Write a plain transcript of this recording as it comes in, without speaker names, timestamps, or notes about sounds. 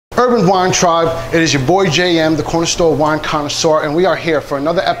Urban Wine Tribe. It is your boy JM, the corner store wine connoisseur, and we are here for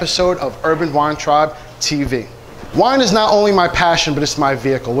another episode of Urban Wine Tribe TV. Wine is not only my passion, but it's my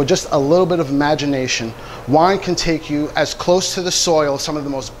vehicle. With just a little bit of imagination, wine can take you as close to the soil of some of the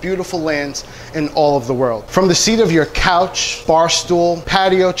most beautiful lands in all of the world. From the seat of your couch, bar stool,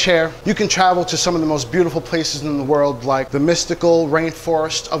 patio chair, you can travel to some of the most beautiful places in the world, like the mystical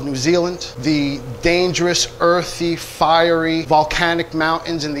rainforest of New Zealand, the dangerous, earthy, fiery, volcanic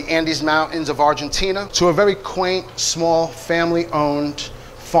mountains in the Andes Mountains of Argentina, to a very quaint, small, family-owned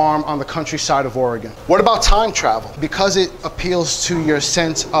farm on the countryside of Oregon. What about time travel? Because it appeals to your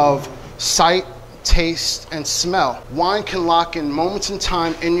sense of sight, taste, and smell, wine can lock in moments in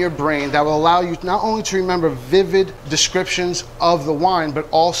time in your brain that will allow you not only to remember vivid descriptions of the wine, but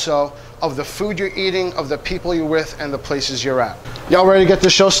also of the food you're eating, of the people you're with, and the places you're at. Y'all ready to get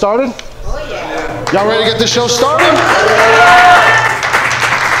this show started? Oh yeah. Y'all ready to get this show started?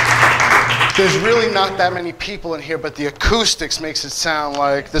 There's really not that many people in here, but the acoustics makes it sound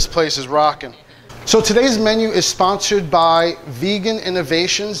like this place is rocking. So today's menu is sponsored by Vegan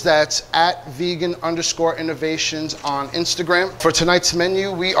Innovations. That's at vegan_innovations on Instagram. For tonight's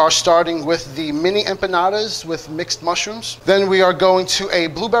menu, we are starting with the mini empanadas with mixed mushrooms. Then we are going to a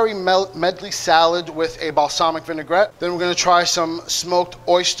blueberry medley salad with a balsamic vinaigrette. Then we're going to try some smoked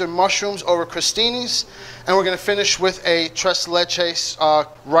oyster mushrooms over crostinis. And we're going to finish with a tres leches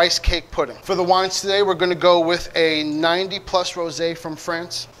rice cake pudding. For the wines today, we're going to go with a 90+ rosé from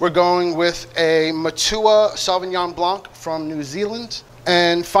France. We're going with a Matua Sauvignon Blanc from New Zealand.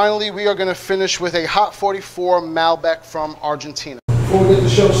 And finally, we are going to finish with a Hot 44 Malbec from Argentina. Before we get the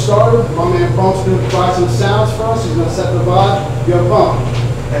show started, my man Bump's going to provide some sounds for us. He's going to set the vibe. Yo, Bump,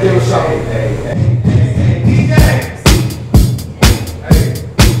 give us something. Hey, DJ!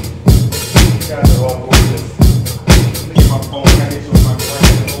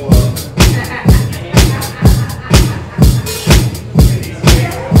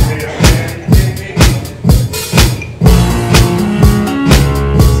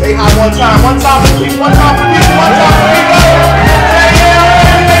 One time for people, one time for people, one time for people.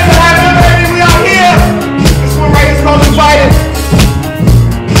 Yeah, baby, we out here. This one right here is called Invited.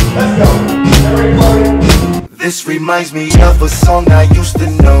 Let's go. Everybody. This reminds me of a song I used to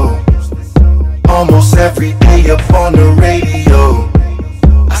know. Almost every day up on the radio.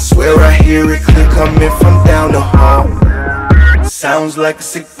 I swear I hear it clear coming from down the hall. Sounds like a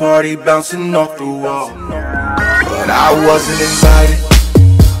sick party bouncing off the wall. But I wasn't invited.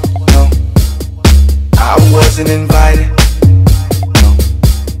 I wasn't invited, no.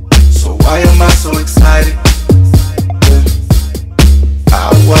 So why am I so excited? Yeah.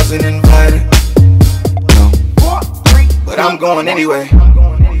 I wasn't invited, no. But I'm going anyway.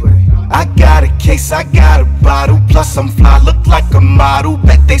 I got a case, I got a bottle, plus I'm fly, look like a model.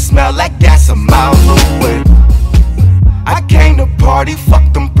 Bet they smell like gas a mile away. I came to party,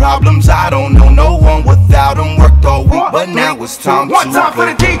 fuck them problems. I don't know no one without them. Worked all week, but now it's time to play. One time for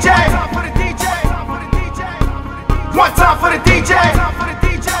the DJ. One time for the DJ.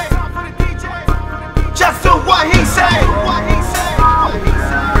 Just do what he say.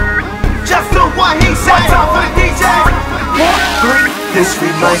 Just do what he say. One time for the DJ. This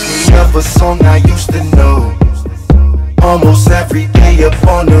reminds me of a song I used to know. Almost every day up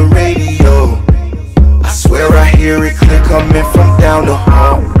on the radio. I swear I hear it clear coming from down the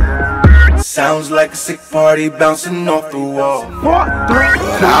hall. Sounds like a sick party bouncing off the wall.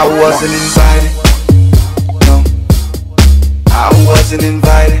 But I wasn't invited. I wasn't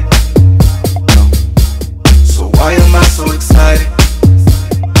invited, no. So why am I so excited?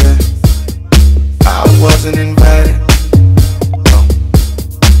 Yeah. I wasn't invited, no.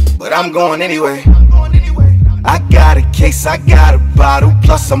 But I'm going anyway. I got a case, I got a bottle,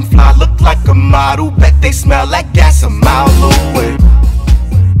 plus I'm fly, look like a model. Bet they smell like gas a mile away.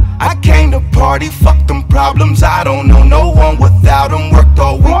 I came to party, fuck them problems. I don't know no one without them. Worked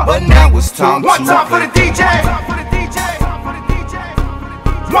all week, but now it's time to play. One time for the DJ.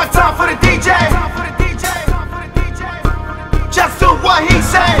 One time for the DJ. Just do what he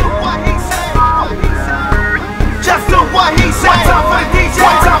say. Just do what he say. One time for the DJ.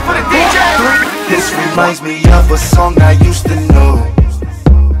 One time for the DJ. This reminds me of a song I used to know.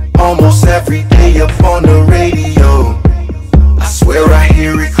 Almost every day up on the radio. I swear I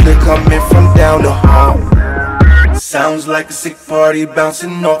hear it clear coming from down the hall. Sounds like a sick party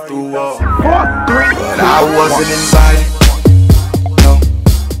bouncing off the wall. But I wasn't invited.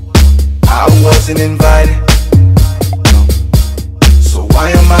 I wasn't invited, no. So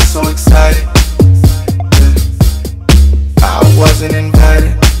why am I so excited? Yeah. I wasn't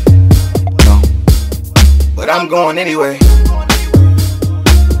invited, no. But I'm going anyway.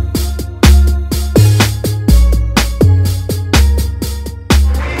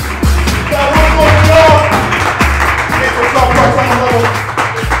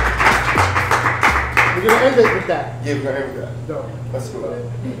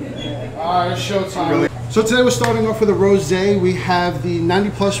 Alright, it's showtime. So today we're starting off with a rosé. We have the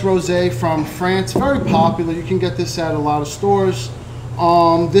 90 Plus rosé from France. Very popular. You can get this at a lot of stores.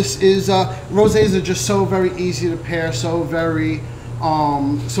 This is rosés are just so very easy to pair, so very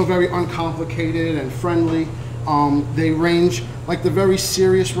uncomplicated and friendly. They range, like the very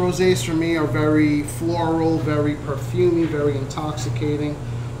serious rosés for me are very floral, very perfumey, very intoxicating.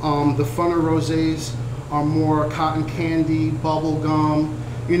 The funner rosés are more cotton candy, bubble gum,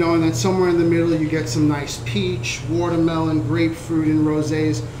 you know, and then somewhere in the middle you get some nice peach, watermelon, grapefruit in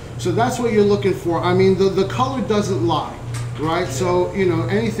rosés. So that's what you're looking for. I mean, the color doesn't lie, right? So, you know,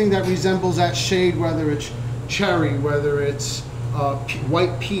 anything that resembles that shade, whether it's cherry, whether it's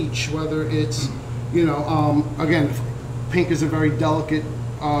white peach, whether it's, you know, again, pink is a very delicate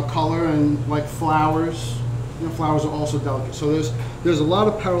color, and like flowers, you know, flowers are also delicate. So there's a lot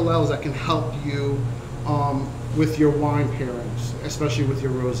of parallels that can help you with your wine pairings, especially with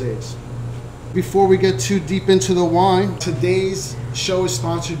your rosés. Before we get too deep into the wine, today's show is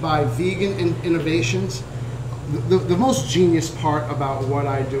sponsored by Vegan Innovations. The most genius part about what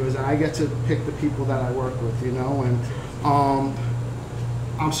I do is I get to pick the people that I work with, you know, and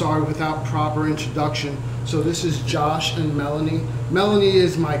I'm sorry, without proper introduction. So this is Josh and Melanie. Melanie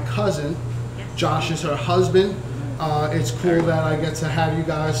is my cousin. Josh is her husband. It's cool that I get to have you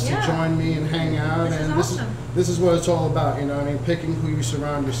guys to join me and hang out. This is what it's all about, you know what I mean? Picking who you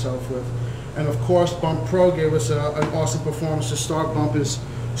surround yourself with. And of course, Bump Pro gave us an awesome performance to start. Bump is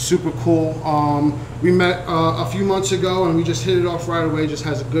super cool. We met a few months ago and we just hit it off right away. Just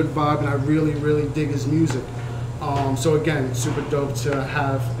has a good vibe, and I really, really dig his music. So again, super dope to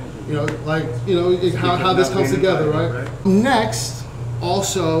have, you know, like, you know, how this comes together, right? Next,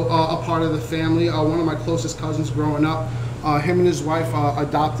 also a part of the family, one of my closest cousins growing up, him and his wife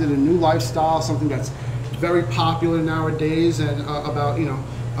adopted a new lifestyle, something that's very popular nowadays, and about, you know,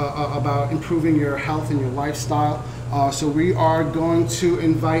 about improving your health and your lifestyle. So we are going to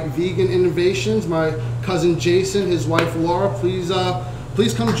invite Vegan Innovations, my cousin Jason, his wife Laura. Please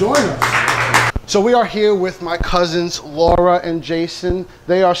come join us. So we are here with my cousins Laura and Jason.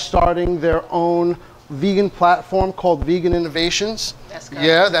 They are starting their own vegan platform called Vegan Innovations. That's correct.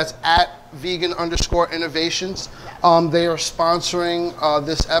 Yeah, that's at vegan_innovations. They are sponsoring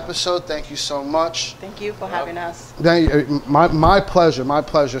this episode. Thank you so much. Thank you for having us. My pleasure, my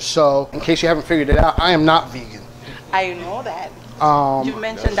pleasure. So, in case you haven't figured it out, I am not vegan. I know that. You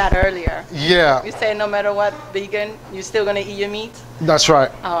mentioned that earlier. Yeah. You said no matter what, vegan, you're still gonna eat your meat? That's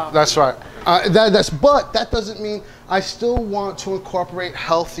right. That's right. But that doesn't mean I still want to incorporate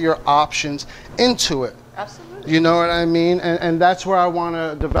healthier options into it. Absolutely. You know what I mean? And that's where I want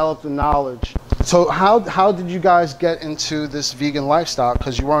to develop the knowledge. So how did you guys get into this vegan lifestyle?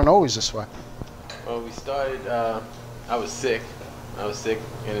 Because you weren't always this way. Well, we started, I was sick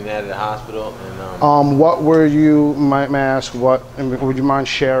in and out of the hospital. And, what were you, may I ask, would you mind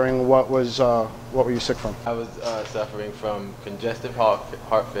sharing, what were you sick from? I was suffering from congestive heart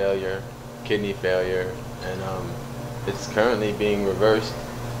failure, kidney failure, and it's currently being reversed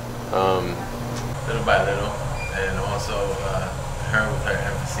little by little. And also her with her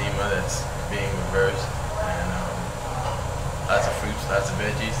emphysema that's being reversed, and lots of fruits, lots of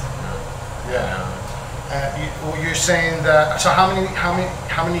veggies. You know? Yeah. You're saying that. So how many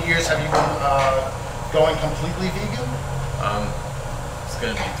years have you been going completely vegan? It's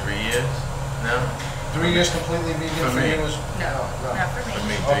gonna be 3 years now. 3 years completely vegan for you? No, not for me. For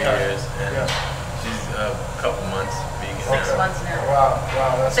me, 3 years, and she's a couple months vegan. 6 months now. Wow,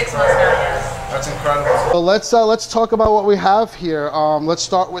 that's 6 months now, yes. That's incredible. So let's talk about what we have here. Let's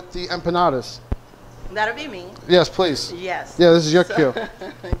start with the empanadas. That'll be me. Yes, please. Yes. Yeah, this is your cue.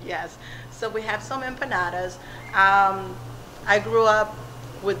 Yes. So we have some empanadas. I grew up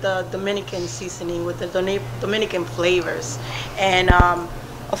with the Dominican seasoning, with the Dominican flavors, and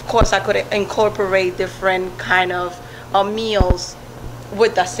of course I could incorporate different kind of meals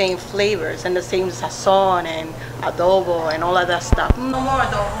with the same flavors and the same sazon and adobo and all of that stuff. No more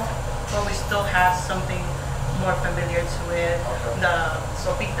adobo, but we still have something more familiar to it. The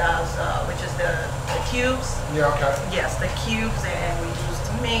sopitas, which is the cubes. Yeah, okay. Yes, the cubes, and we use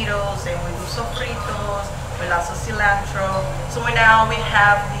tomatoes, and we do sofritos, with lots of cilantro. So now we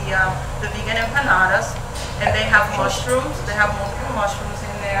have the vegan empanadas, and they have mushrooms. They have multiple mushrooms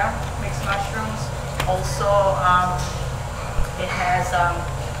in there, mixed mushrooms. Also, it has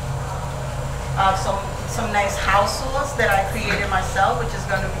some nice house sauce that I created myself, which is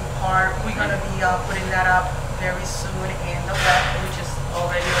going to be we're going to be putting that up very soon in the web, which is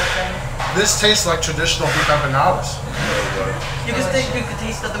already open. This tastes like traditional beef empanadas. You can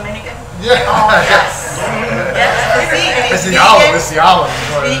taste the Dominican. Yeah. Oh yes. Yes. It's the olive. It's the olive.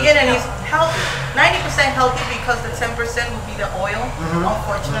 It's vegan and it's healthy. 90% healthy because the 10% will be the oil.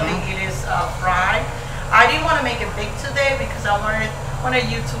 Unfortunately, it is fried. I didn't want to make it big today because I wanted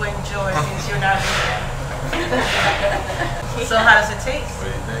you to enjoy since you're not vegan. So how does it taste? What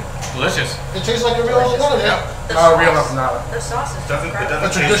do you think? Delicious. It tastes like a real empanada. Yeah. Real empanada. The sauce is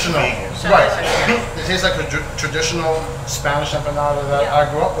A traditional. Right. It tastes like a traditional Spanish empanada that I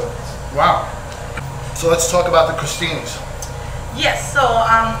grew up with. Wow. So let's talk about the crostinis. Yes. So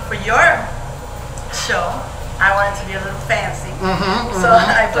for your show, I wanted to be a little fancy. So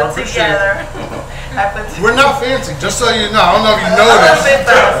I put together. We're not fancy, just so you know. I don't know if you know A this. little bit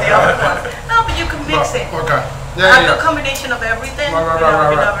fancy, of course. No, but you can mix it. Okay. A good combination of everything.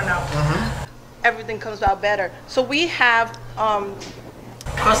 Right. You never know. Everything comes out better. So we have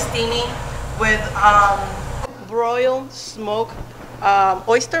crostini with broiled smoked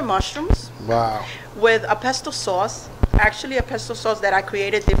oyster mushrooms. Wow. With a pesto sauce. Actually, a pesto sauce that I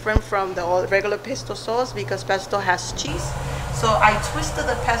created different from the regular pesto sauce because pesto has cheese. So I twisted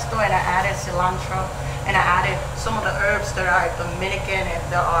the pesto and I added cilantro and I added some of the herbs that are Dominican and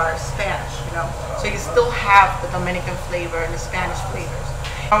that are Spanish, you know. So you still have the Dominican flavor and the Spanish flavors.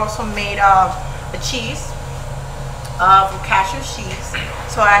 I also made a cheese from cashew cheese.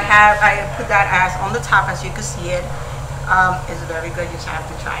 So I put that as on the top as you can see it. It's very good. You just have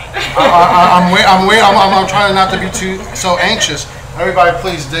to try it. I'm trying not to be too so anxious. Everybody,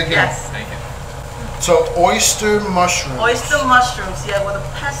 please dig in. Yes. Thank you. So oyster mushrooms. Oyster mushrooms, yeah, with a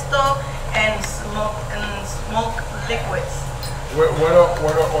pesto and smoke liquids. What are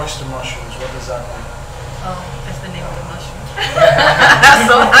oyster mushrooms? What does that mean? Oh, that's the name of the mushroom. That's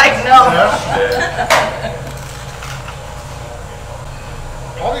all I know. Yeah.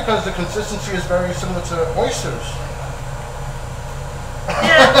 All because the consistency is very similar to oysters.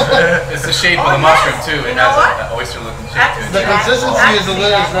 Yeah. It's the shape of Oh, the mushroom yes. too. You It know has what? an oyster looking I shape can too. The consistency is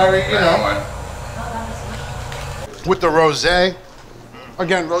very, you know. With the rosé,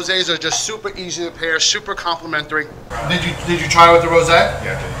 again, rosés are just super easy to pair, super complimentary. Did you try it with the rosé?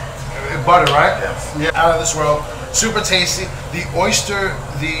 Yeah, I did. Butter, right? Yes. Yeah, out of this world. Super tasty. The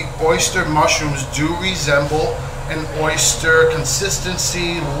oyster mushrooms do resemble an oyster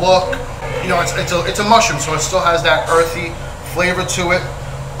consistency, look. You know, it's a mushroom, so it still has that earthy flavor to it.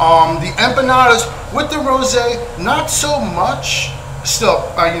 The empanadas with the rosé, not so much. Still,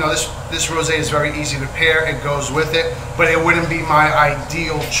 you know, this rosé is very easy to pair. It goes with it, but it wouldn't be my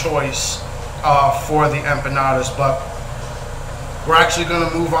ideal choice for the empanadas. But we're actually going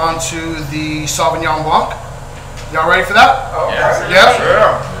to move on to the Sauvignon Blanc. Y'all ready for that? Yes. Yeah.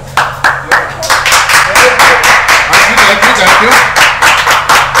 Sure. Thank you.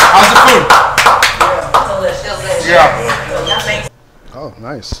 How's the food? Delicious. Yeah. Oh,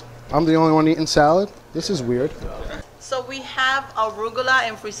 nice. I'm the only one eating salad. This is weird. So we have arugula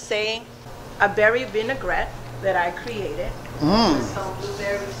and frisee, a berry vinaigrette that I created. Some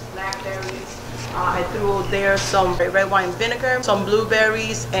blueberries, blackberries. I threw there some red wine vinegar, some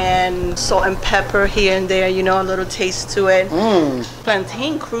blueberries, and salt and pepper here and there, you know, a little taste to it.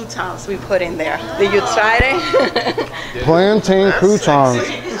 Plantain croutons we put in there. Did you try it? Plantain croutons.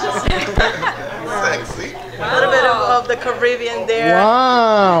 Sexy. A little bit of the Caribbean there.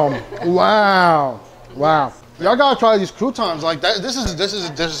 Wow. Y'all gotta try these croutons like that. This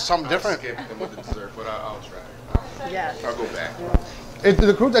is something different. Skip them with the dessert, but I'll try. Yes. I'll go back.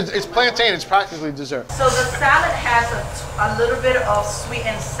 The crouton, it's plantain. It's practically dessert. So the salad has a little bit of sweet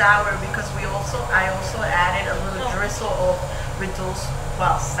and sour because I also added a little drizzle of reduced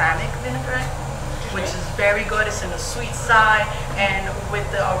balsamic vinaigrette, which is very good. It's in the sweet side, and with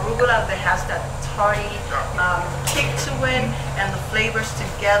the arugula that has that tarty kick to it, and the flavors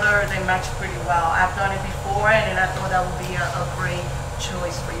together, they match pretty well. I've done it before, and I thought that would be a great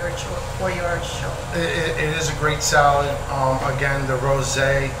choice for your show. It is a great salad. Again, the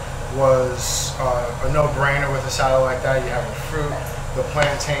rosé was a no-brainer with a salad like that. You have the fruit, the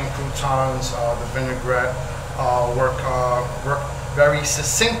plantain croutons, the vinaigrette work very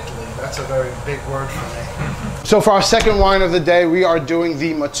succinctly. That's a very big word for me. So for our second wine of the day, we are doing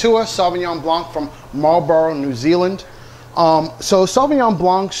the Matua Sauvignon Blanc from Marlborough, New Zealand. So Sauvignon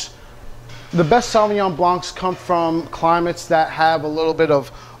Blancs, the best Sauvignon Blancs come from climates that have a little bit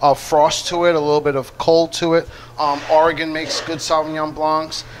of frost to it, a little bit of cold to it. Oregon makes good Sauvignon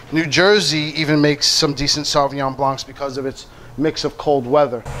Blancs. New Jersey even makes some decent Sauvignon Blancs because of its mix of cold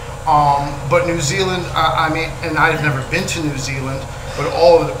weather. But New Zealand, I mean, and I've never been to New Zealand, but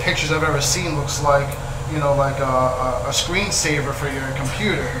all of the pictures I've ever seen looks like, you know, like a screensaver for your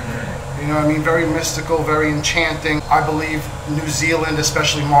computer. You know what I mean? Very mystical, very enchanting. I believe New Zealand,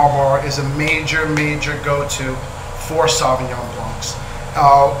 especially Marlborough, is a major, major go-to for Sauvignon Blancs.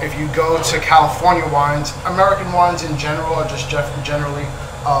 If you go to California wines, American wines in general are just generally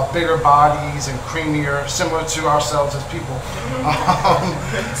bigger bodies and creamier, similar to ourselves as people.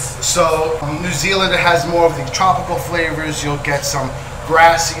 So New Zealand, it has more of the tropical flavors. You'll get some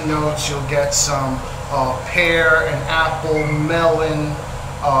grassy notes. You'll get some pear and apple, melon.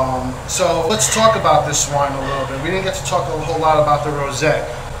 So let's talk about this wine a little bit. We didn't get to talk a whole lot about the rosé.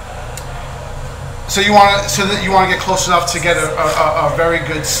 So you want to get close enough to get a very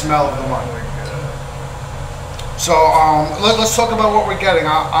good smell of the wine. So let's talk about what we're getting.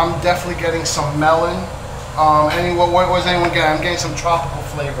 I'm definitely getting some melon. What was anyone getting? I'm getting some tropical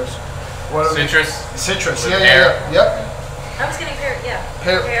flavors. Citrus. Citrus. With Yeah. Yep. I was getting pear, yeah.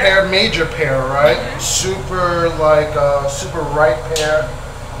 Pear, major pear, right? Super super ripe pear.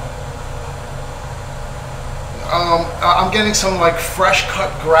 I'm getting some like fresh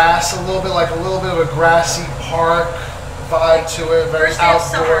cut grass, a little bit of a grassy park vibe to it, very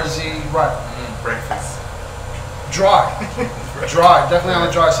outdoorsy, right? Breakfast. Dry, dry, definitely on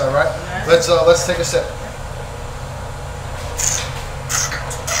the dry side, right? Let's take a sip.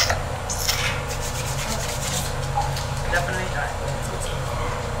 Definitely dry.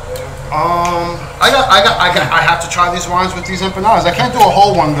 I have to try these wines with these empanadas. I can't do a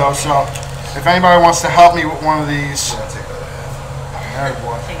whole one though, so if anybody wants to help me with one of these, I'll take all that. all right,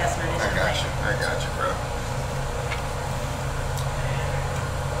 boy. Take as many as I got you, bro.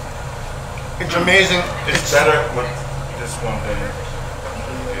 It's amazing. It's better with this one than the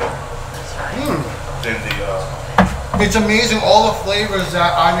It's amazing all the flavors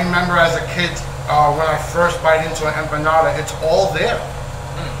that I remember as a kid when I first bite into an empanada. It's all there.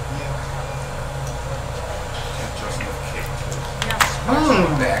 just enough kick to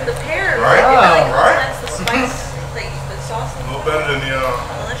Yeah. The pear, Right? it really Right? complements the spice, the sauce. a little better than the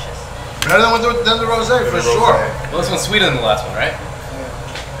Delicious. Better than the rosé for rosé. sure. Well, this one's sweeter than the last one, right?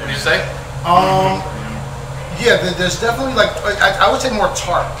 What did you say? Yeah, there's definitely like I would say more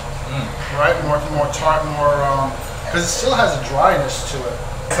tart, right? More tart, more because it still has a dryness to it.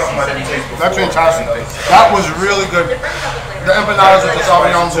 something I didn't taste before. That's fantastic. That was really good. It brings out the flavor. The empanadas with the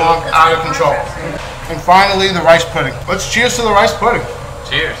Sauvignon Blanc out of control. And finally, the rice pudding. Let's cheers to the rice pudding.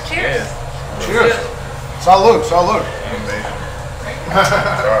 Cheers. Cheers. Cheers. Salud, salud. Amazing.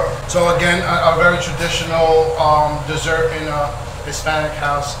 So again, a very traditional dessert in a Hispanic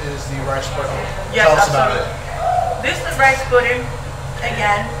house is the rice pudding. Yes, Tell us about absolutely. it. This is rice pudding.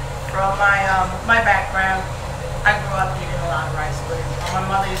 Again, from my background, I grew up eating a lot of rice pudding. My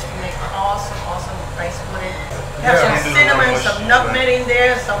mother used to make awesome rice pudding. Have Yeah. some cinnamon, some nutmeg in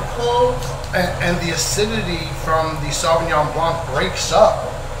there, some cloves. And the acidity from the Sauvignon Blanc breaks up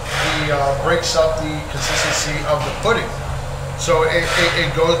the consistency of the pudding. So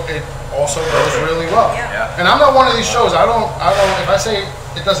it also goes really well. Yeah. And I'm not one of these shows. I don't. If I say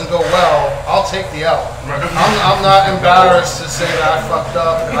it doesn't go well, I'll take the L. I'm not embarrassed to say that I fucked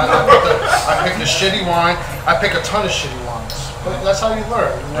up. I picked a shitty wine. I pick a ton of shitty wines. But that's how you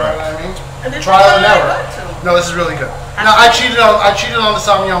learn. You know what I mean? And this Trial is and really error. good too. No, this is really good. Now I cheated on the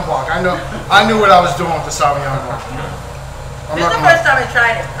Sauvignon Blanc. I knew what I was doing with the Sauvignon Blanc. I'm This is the not- first time I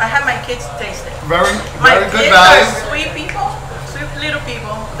tried it. I had my kids taste it. Very My good kids value. are sweet people, sweet little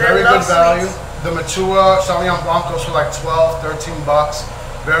people. They Very love good value. sweets. The Matua Sauvignon Blanc goes for like 12, 13 bucks.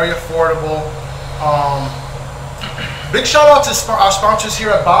 Very affordable. Big shout out to our sponsors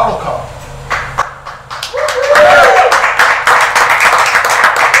here at bottleco.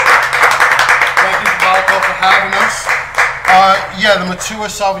 Thank you, bottleco, for having us. Yeah, the Matua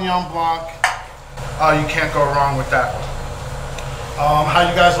Sauvignon Blanc. You can't go wrong with that. How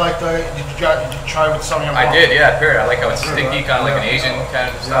you guys like did you try with Sauvignon Blanc? I did, yeah, period. I like how it's sticky, kind of like an Asian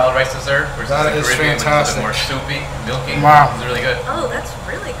kind of style rice dessert. Versus That the is Caribbean, fantastic. which is a bit more soupy, milky. Wow. It's really good. Oh, that's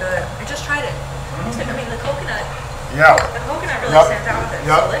really good. I just tried it. I mean, the coconut Yeah. really Yep. stands out with it. It's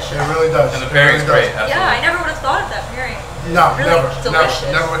Yep. delicious. It really does. And the It pairing's really great. does. Yeah, I never would have thought of that pairing. No, Really never, delicious.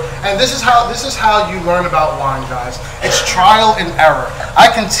 never. And this is how you learn about wine, guys. It's trial and error. I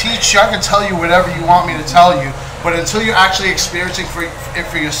can teach you, I can tell you whatever you want me to tell you, but until you're actually experiencing it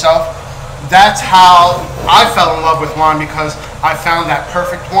for yourself, that's how I fell in love with wine, because I found that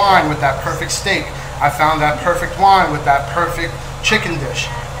perfect wine with that perfect steak. I found that perfect wine with that perfect chicken dish.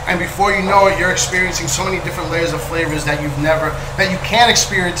 And before you know it, you're experiencing so many different layers of flavors that you can't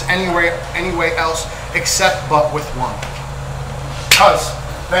experience anywhere else except but with wine. Cuz,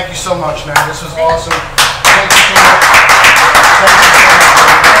 thank you so much, man. This was awesome. Thank you so much. Thank you so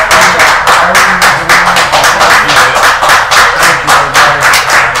much. I really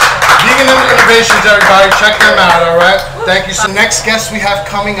observations, everybody. Check them out, all right? Thank you. So next guest we have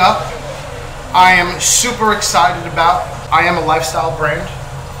coming up, I am super excited about. I am a lifestyle brand,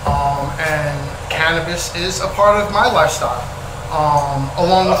 and cannabis is a part of my lifestyle,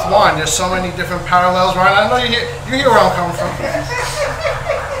 along with wine. There's so many different parallels, right? I know you hear where I'm coming from.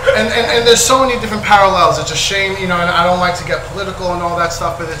 And there's so many different parallels. It's a shame, you know, and I don't like to get political and all that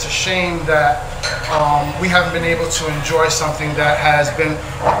stuff, but it's a shame that we haven't been able to enjoy something that has been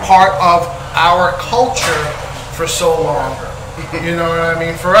a part of our culture for so long. You know what I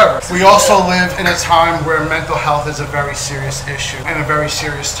mean? Forever. We also live in a time where mental health is a very serious issue and a very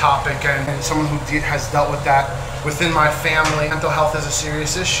serious topic, and someone who has dealt with that within my family. Mental health is a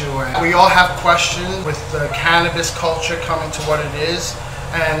serious issue, and we all have questions with the cannabis culture coming to what it is,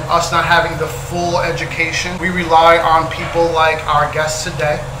 and us not having the full education. We rely on people like our guest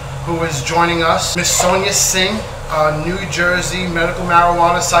today, who is joining us, Miss Sonia Singh, New Jersey medical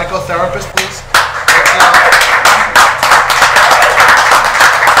marijuana psychotherapist, please.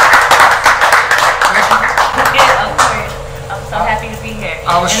 I'm so happy to be here.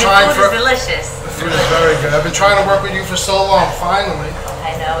 I was and trying the food is delicious. The food is very good. I've been trying to work with you for so long, finally.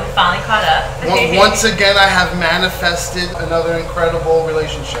 I know, we finally caught up. Once again, I have manifested another incredible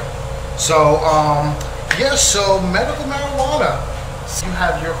relationship. So, yeah, so medical marijuana. You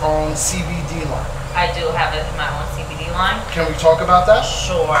have your own CBD line. I do have my own CBD line. Can we talk about that?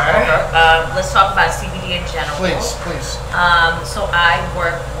 Sure. Okay. Let's talk about CBD in general. Please, please. So I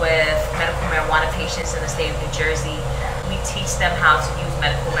work with medical marijuana patients in the state of New Jersey. We teach them how to use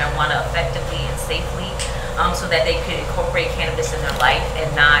medical marijuana effectively and safely, so that they could incorporate cannabis in their life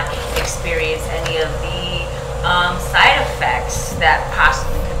and not experience any of the side effects that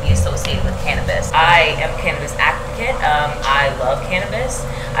possibly could be associated with cannabis. I am a cannabis advocate. I love cannabis.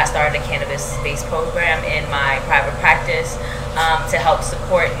 I started a cannabis-based program in my private practice to help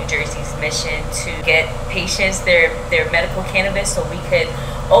support New Jersey's mission to get patients their medical cannabis, so we could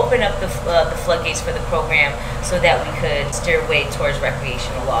open up the floodgates for the program so that we could steer away towards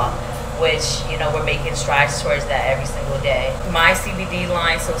recreational law, which, you know, we're making strides towards that every single day. My CBD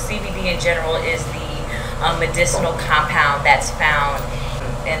line, so CBD in general is the medicinal compound that's found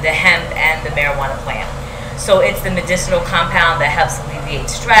in the hemp and the marijuana plant. So it's the medicinal compound that helps alleviate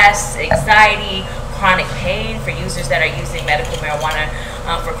stress, anxiety, chronic pain. For users that are using medical marijuana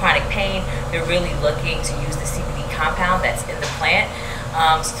for chronic pain, they're really looking to use the CBD compound that's in the plant,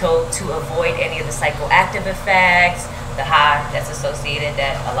 so to avoid any of the psychoactive effects, the high that's associated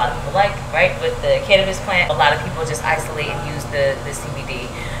that a lot of people like, right, with the cannabis plant. A lot of people just isolate and use the CBD.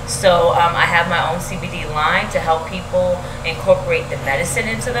 So I have my own CBD line to help people incorporate the medicine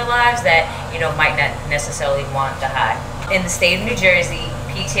into their lives that, you know, might not necessarily want the high. In the state of New Jersey,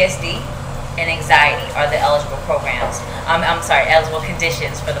 PTSD and anxiety are the eligible programs. Eligible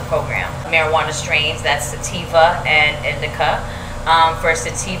conditions for the program. Marijuana strains, that's sativa and indica. For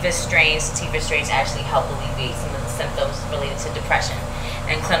sativa strains actually help alleviate some of the symptoms related to depression,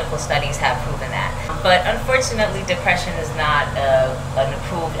 and clinical studies have proven that. But unfortunately, depression is not an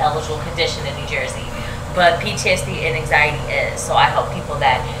approved eligible condition in New Jersey, but PTSD and anxiety is. So I help people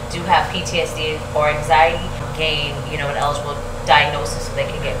that do have PTSD or anxiety gain, you know, an eligible diagnosis so they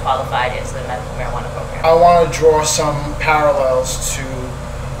can get qualified into the medical marijuana program. I want to draw some parallels to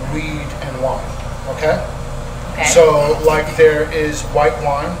weed and wine, okay? Okay. So, like, there is white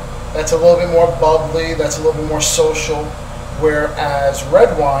wine, that's a little bit more bubbly, that's a little bit more social, whereas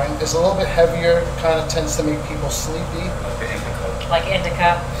red wine is a little bit heavier, kind of tends to make people sleepy. Like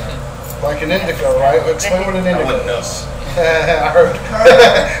indica. Like an indica, right? Explain what an indica is. I heard.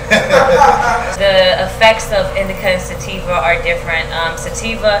 The effects of indica and sativa are different.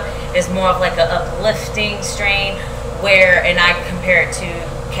 Sativa is more of like an uplifting strain, and I compare it to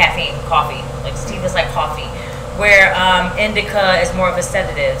caffeine, coffee. Like sativa is like coffee, where indica is more of a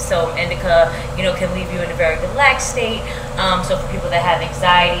sedative. So indica, you know, can leave you in a very relaxed state. So for people that have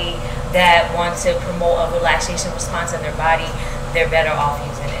anxiety, that want to promote a relaxation response in their body, they're better off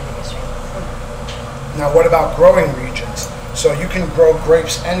using indica strain. Now, what about growing regions? So you can grow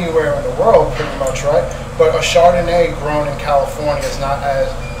grapes anywhere in the world, pretty much, right? But a Chardonnay grown in California is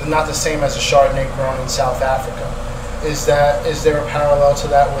not the same as a Chardonnay grown in South Africa. Is there a parallel to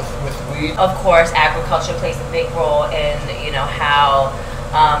that with weed? Of course, agriculture plays a big role in, you know, how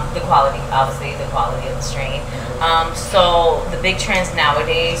the quality of the strain. So the big trends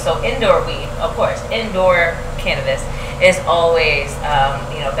nowadays, so indoor weed, of course, indoor cannabis is always,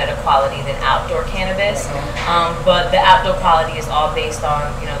 better quality than outdoor cannabis. But the outdoor quality is all based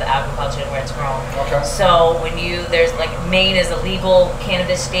on, the agriculture and where it's grown. Okay. So when there's like, Maine is a legal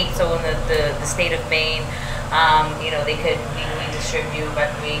cannabis state, so in the state of Maine, they could legally distribute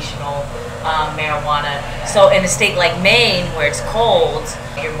recreational marijuana. So in a state like Maine, where it's cold,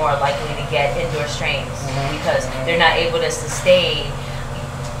 you're more likely to get indoor strains because they're not able to sustain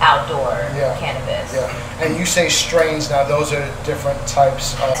outdoor cannabis. Yeah. And you say strains, now those are different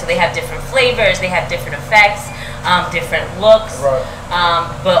types of... So they have different flavors, they have different effects, different looks. Right.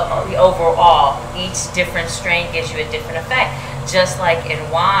 But overall, each different strain gives you a different effect. Just like in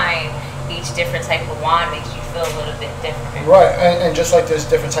wine, each different type of wine makes you feel a little bit different. Right, and just like there's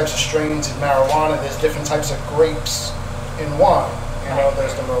different types of strains in marijuana, there's different types of grapes in wine.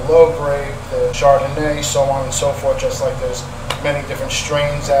 There's the Merlot grape, the Chardonnay, so on and so forth, just like there's many different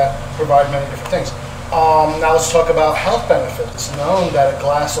strains that provide many different things. Now let's talk about health benefits. It's known that a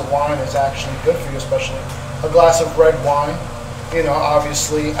glass of wine is actually good for you, especially a glass of red wine.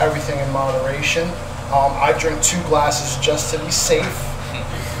 Obviously everything in moderation. I drink 2 glasses just to be safe.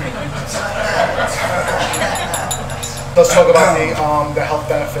 Let's talk about the health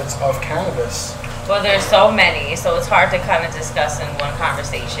benefits of cannabis. Well, there's so many, so it's hard to kind of discuss in one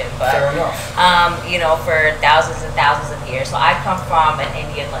conversation. But fair enough. For thousands and thousands of years. So I come from an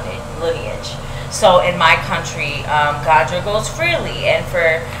Indian lineage. So in my country, ganja goes freely, and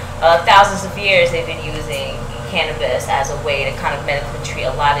for thousands of years they've been using cannabis as a way to kind of medically treat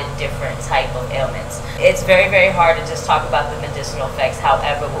a lot of different type of ailments. It's very, very hard to just talk about the medicinal effects.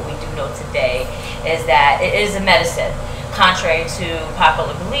 However, what we do know today is that it is a medicine. Contrary to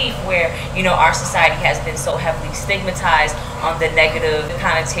popular belief, where our society has been so heavily stigmatized on the negative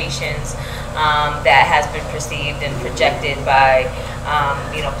connotations that has been perceived and projected by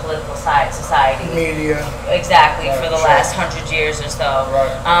political society, media, exactly, for the last 100 years or so.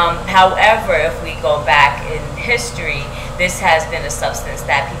 Right. However, if we go back in history, this has been a substance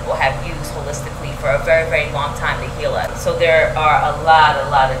that people have used holistically for a very, very long time to heal us. So there are a lot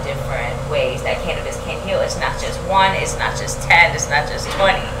of different ways that cannabis can heal. It's not just 1, it's not just 10, it's not just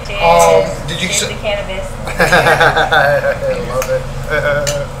 20. Did you say the cannabis? I love it.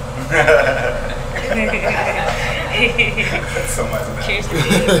 That's so much. Cheers to you.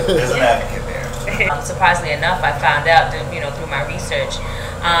 There's an advocate there. Surprisingly enough, I found out that, through my research,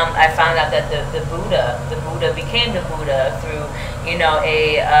 I found out that the Buddha became the Buddha through,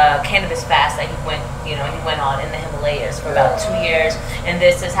 a cannabis fast that he went on in the Himalayas for about 2 years, and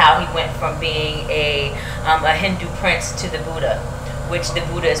this is how he went from being a Hindu prince to the Buddha, which the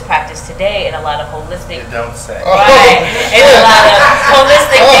Buddha is practiced today in a lot of holistic. You don't say. Right, in a lot of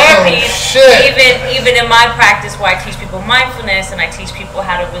holistic therapies. Shit. Even in my practice, where I teach people mindfulness and I teach people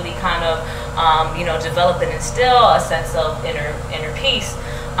how to really kind of, develop and instill a sense of inner peace.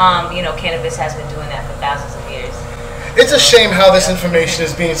 Cannabis has been doing that for thousands of years. It's a shame how this information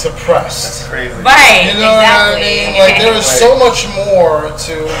is being suppressed. That's crazy. Right, You know exactly. what I mean? Like, there is so much more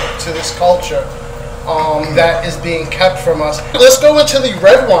to this culture that is being kept from us. Let's go into the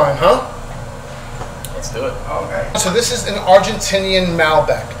red wine, huh? Let's do it. Okay. So this is an Argentinian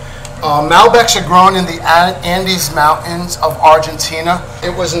Malbec. Malbecs are grown in the Andes Mountains of Argentina.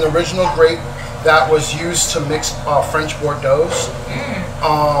 It was an original grape that was used to mix French Bordeaux.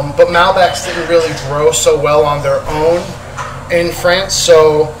 But Malbecs didn't really grow so well on their own in France,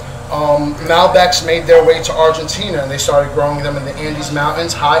 so Malbecs made their way to Argentina, and they started growing them in the Andes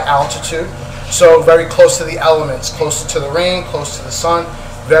Mountains, high altitude, so very close to the elements, closer to the rain, close to the sun,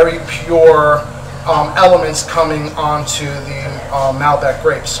 very pure elements coming onto the Malbec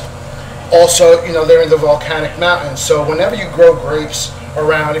grapes. Also, they're in the volcanic mountains, so whenever you grow grapes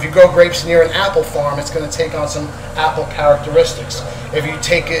around, if you grow grapes near an apple farm, it's going to take on some apple characteristics. If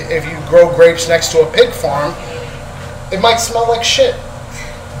you grow grapes next to a pig farm, it might smell like shit.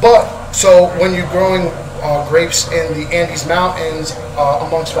 But so when you're growing grapes in the Andes Mountains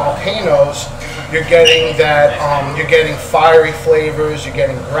amongst volcanoes, you're getting that. You're getting fiery flavors. You're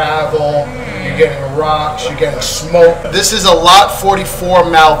getting gravel. You're getting rocks. You're getting smoke. This is a Lot 44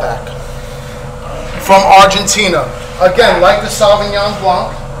 Malbec from Argentina. Again, like the Sauvignon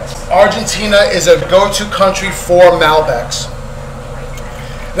Blanc, Argentina is a go-to country for Malbecs.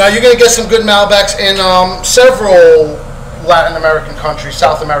 Now you're going to get some good Malbecs in several Latin American countries,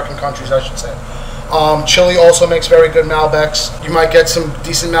 South American countries, I should say. Chile also makes very good Malbecs. You might get some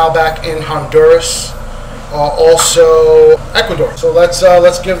decent Malbec in Honduras, also Ecuador. So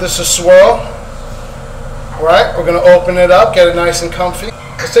let's give this a swirl. All right, we're going to open it up, get it nice and comfy.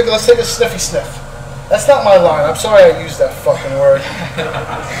 Let's take a sniffy sniff. That's not my line. I'm sorry I used that fucking word.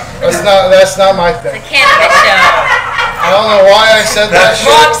 That's not my thing. It's a cannabis show. I don't know why I said that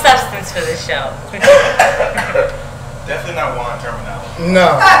shit. Wrong substance for this show. Definitely not wine terminology. No.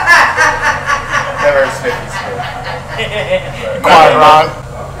 Never heard Smithy spit. Quiet, Ron.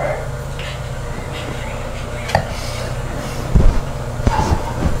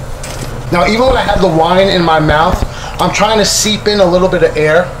 Now, even when I have the wine in my mouth, I'm trying to seep in a little bit of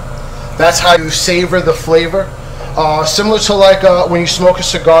air. That's how you savor the flavor. Similar to like when you smoke a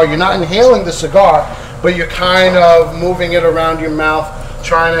cigar, you're not inhaling the cigar, but you're kind of moving it around your mouth,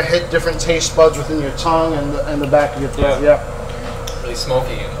 trying to hit different taste buds within your tongue and the back of your throat. Yeah. Really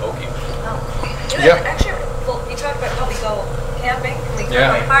smoky and oaky. Yeah. Actually, well, you talked about how we go camping, we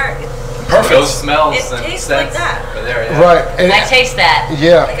come on fire. Perfect. Those smells It and tastes scents. like that. But there, Right. And I taste that.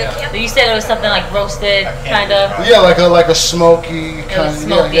 yeah. Like a camp. You said it was something like roasted, kind of. Yeah, like a smoky It kind was of.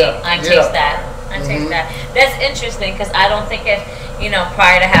 smoky. Yeah, I yeah. taste that. I taste that. That's interesting because I don't think if,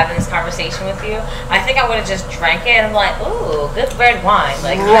 prior to having this conversation with you, I think I would have just drank it and I'm like, ooh, good red wine.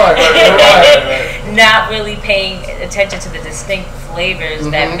 Like, Right. not really paying attention to the distinct flavors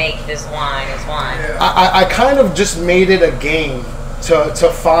that make this wine as wine. I kind of just made it a game to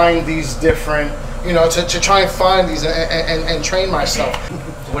find these different, to try and find these and train myself.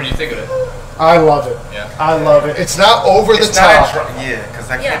 What do you think of it? I love it. Yeah. I love it. It's not over the It's not top. yeah, because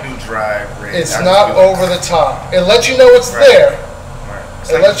I can't do dry red. It's I not just do it. over the top. It lets you know it's Right. there. Right.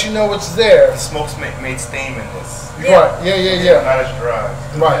 It's It like lets you know it's there. the smoke's made steam in this. Right. Yeah. Not as dry.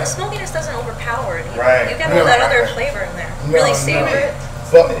 Right. The smokiness doesn't overpower it. Right. You get No. all that other flavor in there. Really savor it.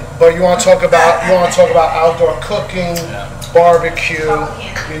 But you want to talk about outdoor cooking, barbecue.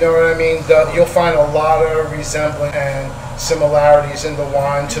 You know what I mean? You'll find a lot of resemblance and similarities in the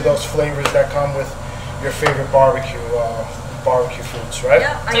wine to those flavors that come with your favorite barbecue foods, right?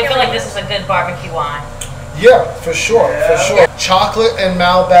 Yeah, So I feel like this is a good barbecue wine. Yeah, for sure. Chocolate and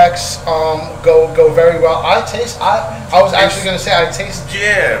Malbecs go very well. I was actually gonna say I taste.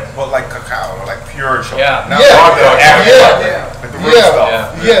 Yeah, but like cacao, like pure chocolate. Yeah. Not Yeah. hard milk, Yeah. like the real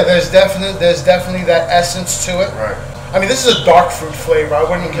stuff. Yeah. There's definitely that essence to it. Right. I mean, this is a dark fruit flavor. I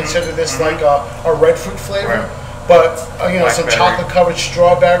wouldn't consider this like a red fruit flavor, Right. but some Blackberry. chocolate-covered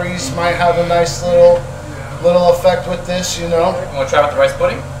strawberries might have a nice little effect with this. You want to try with the rice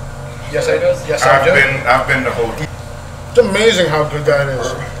pudding? Yes, I do. Yes, I do. I've been the whole It's amazing how good that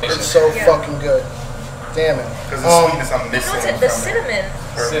is. It's so fucking good. Damn it. because the sweetness I'm missing. No, the cinnamon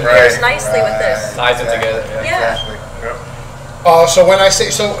Cinnamon. pairs nicely with this. Ties it together. Yeah. Exactly. Yep. So when I say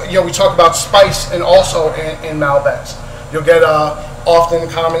we talk about spice and also in Malbecs, you'll get often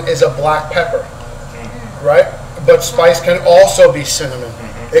common is a black pepper, right? But spice can also be cinnamon.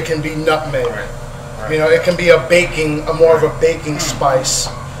 It can be nutmeg. Right. It can be a more of a baking spice,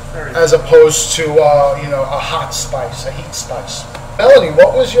 as opposed to a hot spice, a heat spice. Melanie,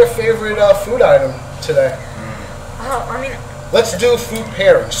 what was your favorite food item today? I mean, Let's do food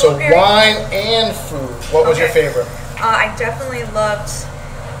pairing. So Food pairing. wine and food. What was your Okay. favorite? I definitely loved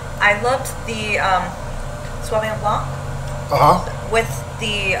the Sauvignon Blanc with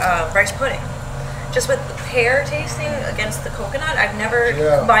the rice pudding. Just with the pear tasting against the coconut. I've never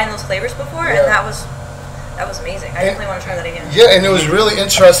combined those flavors before, and that was amazing. I definitely want to try that again. Yeah, and it was really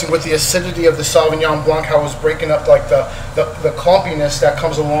interesting with the acidity of the Sauvignon Blanc, how it was breaking up like the clumpiness that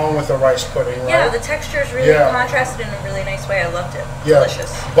comes along with the rice pudding, right? Yeah, the texture is really contrasted in a really nice way. I loved it. Yeah.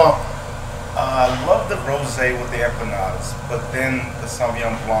 Delicious. Bump. I love the rosé with the empanadas, but then the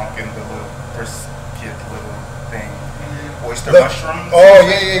Sauvignon Blanc and the little brisket little thing, oyster mushrooms. Oh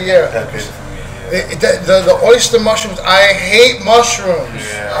yeah. That did it for me. The oyster mushrooms, I hate mushrooms.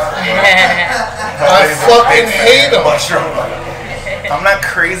 Yeah. I fucking hate them. Mushroom. I'm not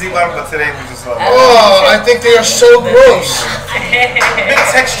crazy about it, but today we just like. Oh, I think they are so gross. Big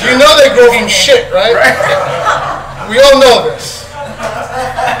texture. You know they grow from shit, right? We all know this.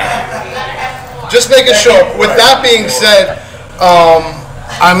 Just making sure. With that being said,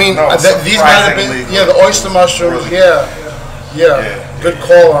 I mean, these might have been, the oyster mushrooms, good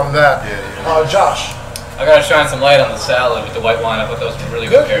call on that. Josh. I gotta shine some light on the salad with the white wine. I thought those were really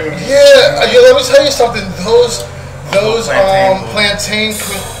good paired. Yeah, let me tell you something. Those plantain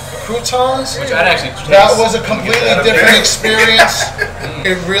croutons. Which I'd actually taste. That was a completely different experience.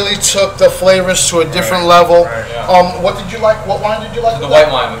 It really took the flavors to a different level. What did you like? What wine did you like? The white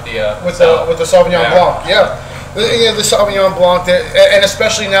wine with the with the Sauvignon Blanc. Yeah, the Sauvignon Blanc, and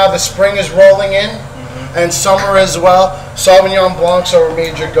especially now the spring is rolling in, and summer as well. Sauvignon Blancs are a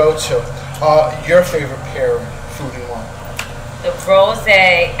major go-to. Your favorite pair of food and wine? The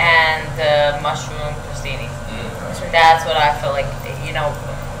rosé and the mushroom crostini. That's what I feel like,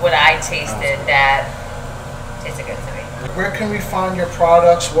 what I tasted that It's a good to me. Where can we find your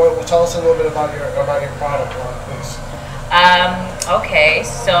products? Tell us a little bit about your product line, please. Okay,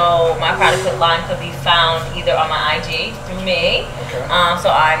 so my product line could be found either on my IG through me. Okay.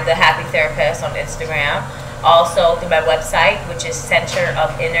 So I'm the Happy Therapist on Instagram. Also through my website, which is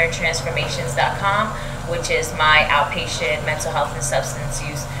centerofinnertransformations.com, which is my outpatient mental health and substance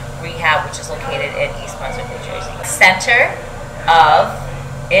use rehab, which is located in East Brunswick, New Jersey.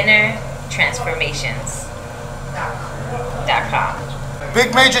 centerofinnertransformations.com.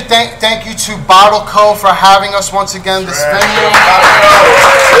 Big major thank you to Bottleco for having us once again. This venue.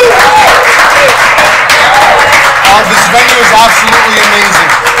 This venue is absolutely amazing.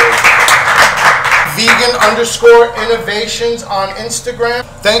 Vegan_innovations on Instagram.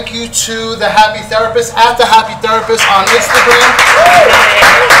 Thank you to the Happy Therapist at the Happy Therapist on Instagram. It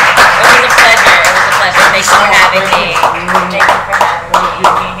was a pleasure. Thank you for having me. Thank you for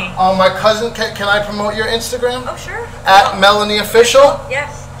having me. My cousin, can I promote your Instagram? Oh, sure. At Melanie Official.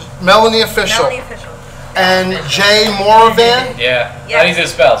 Yes. Melanie Official. Melanie Official. And Jay Moravan. Yeah. Not easy to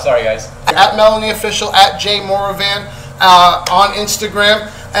spell. Sorry, guys. At Melanie Official, at Jay Moravan on Instagram.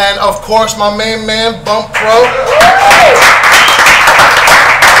 And of course, my main man, Bump Pro.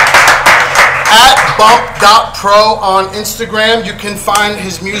 At bump.pro on Instagram. You can find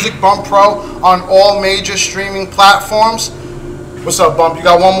his music, Bump Pro, on all major streaming platforms. What's up, Bump? You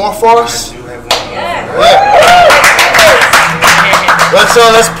got one more for us? Yeah.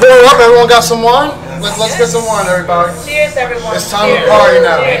 Let's pour up. Everyone got some wine? Let's get some wine, everybody. Cheers, everyone. It's time to party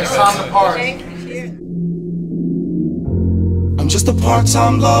now. It's time to party. I'm just a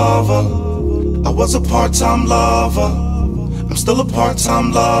part-time lover. I was a part-time lover. I'm still a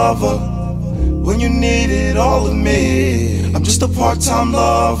part-time lover. When you needed all of me, I'm just a part-time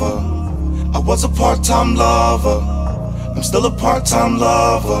lover. I was a part-time lover. I'm still a part-time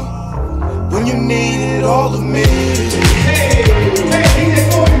lover. When you needed all of me. Hey,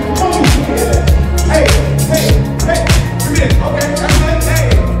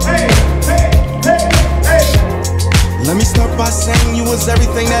 Let me start by saying you was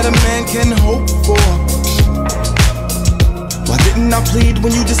everything that a man can hope for. Why didn't I plead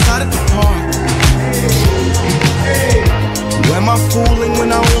when you decided to part? Who am I fooling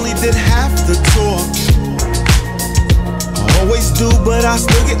when I only did half the tour? I always do, but I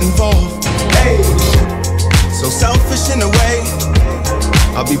still get involved. So selfish in a way,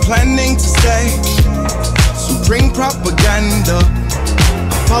 I'll be planning to stay. Supreme propaganda,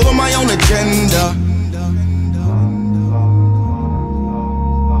 I follow my own agenda.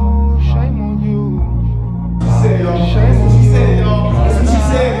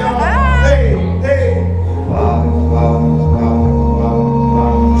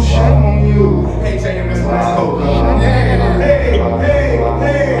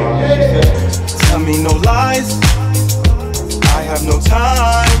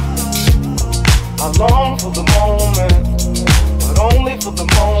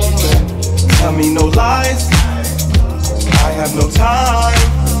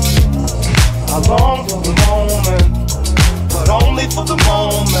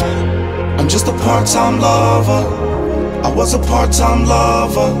 Part-time lover, I was a part-time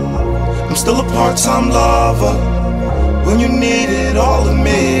lover. I'm still a part-time lover. When you needed all of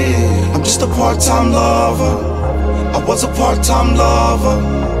me, I'm just a part-time lover. I was a part-time lover.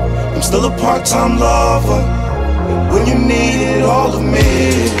 I'm still a part-time lover. When you needed all of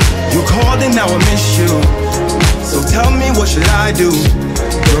me. You called and now I miss you. So tell me, what should I do?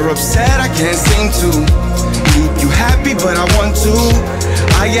 You're upset, I can't seem to keep you happy, but I want to.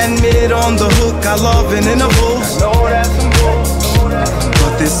 I admit on the hook, I love in intervals.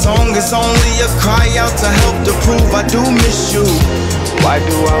 But this song is only a cry out to help to prove I do miss you. Why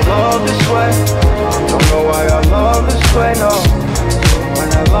do I love this way? Don't know why I love this way, no. When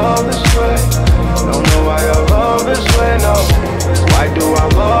I love this way, don't know why I love this way, no. Why do I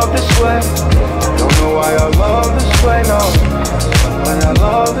love this way? Don't know why I love this way, no. When I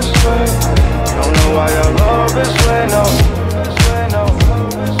love this way, don't know why I love this way, no. This way, no.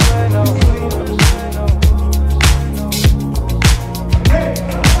 This way, no.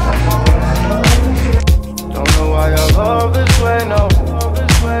 Don't know why I love this way, no.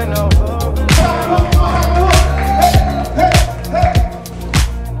 This way, no.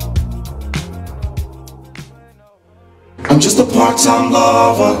 I'm just a part-time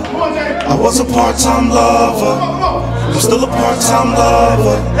lover. I was a part-time lover. I'm still a part-time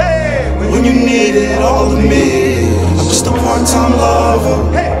lover. When you needed all of me, I'm just a part-time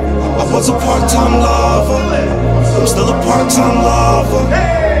lover. I was a part-time lover. I'm still a part-time lover.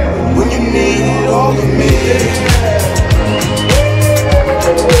 When you needed all of me.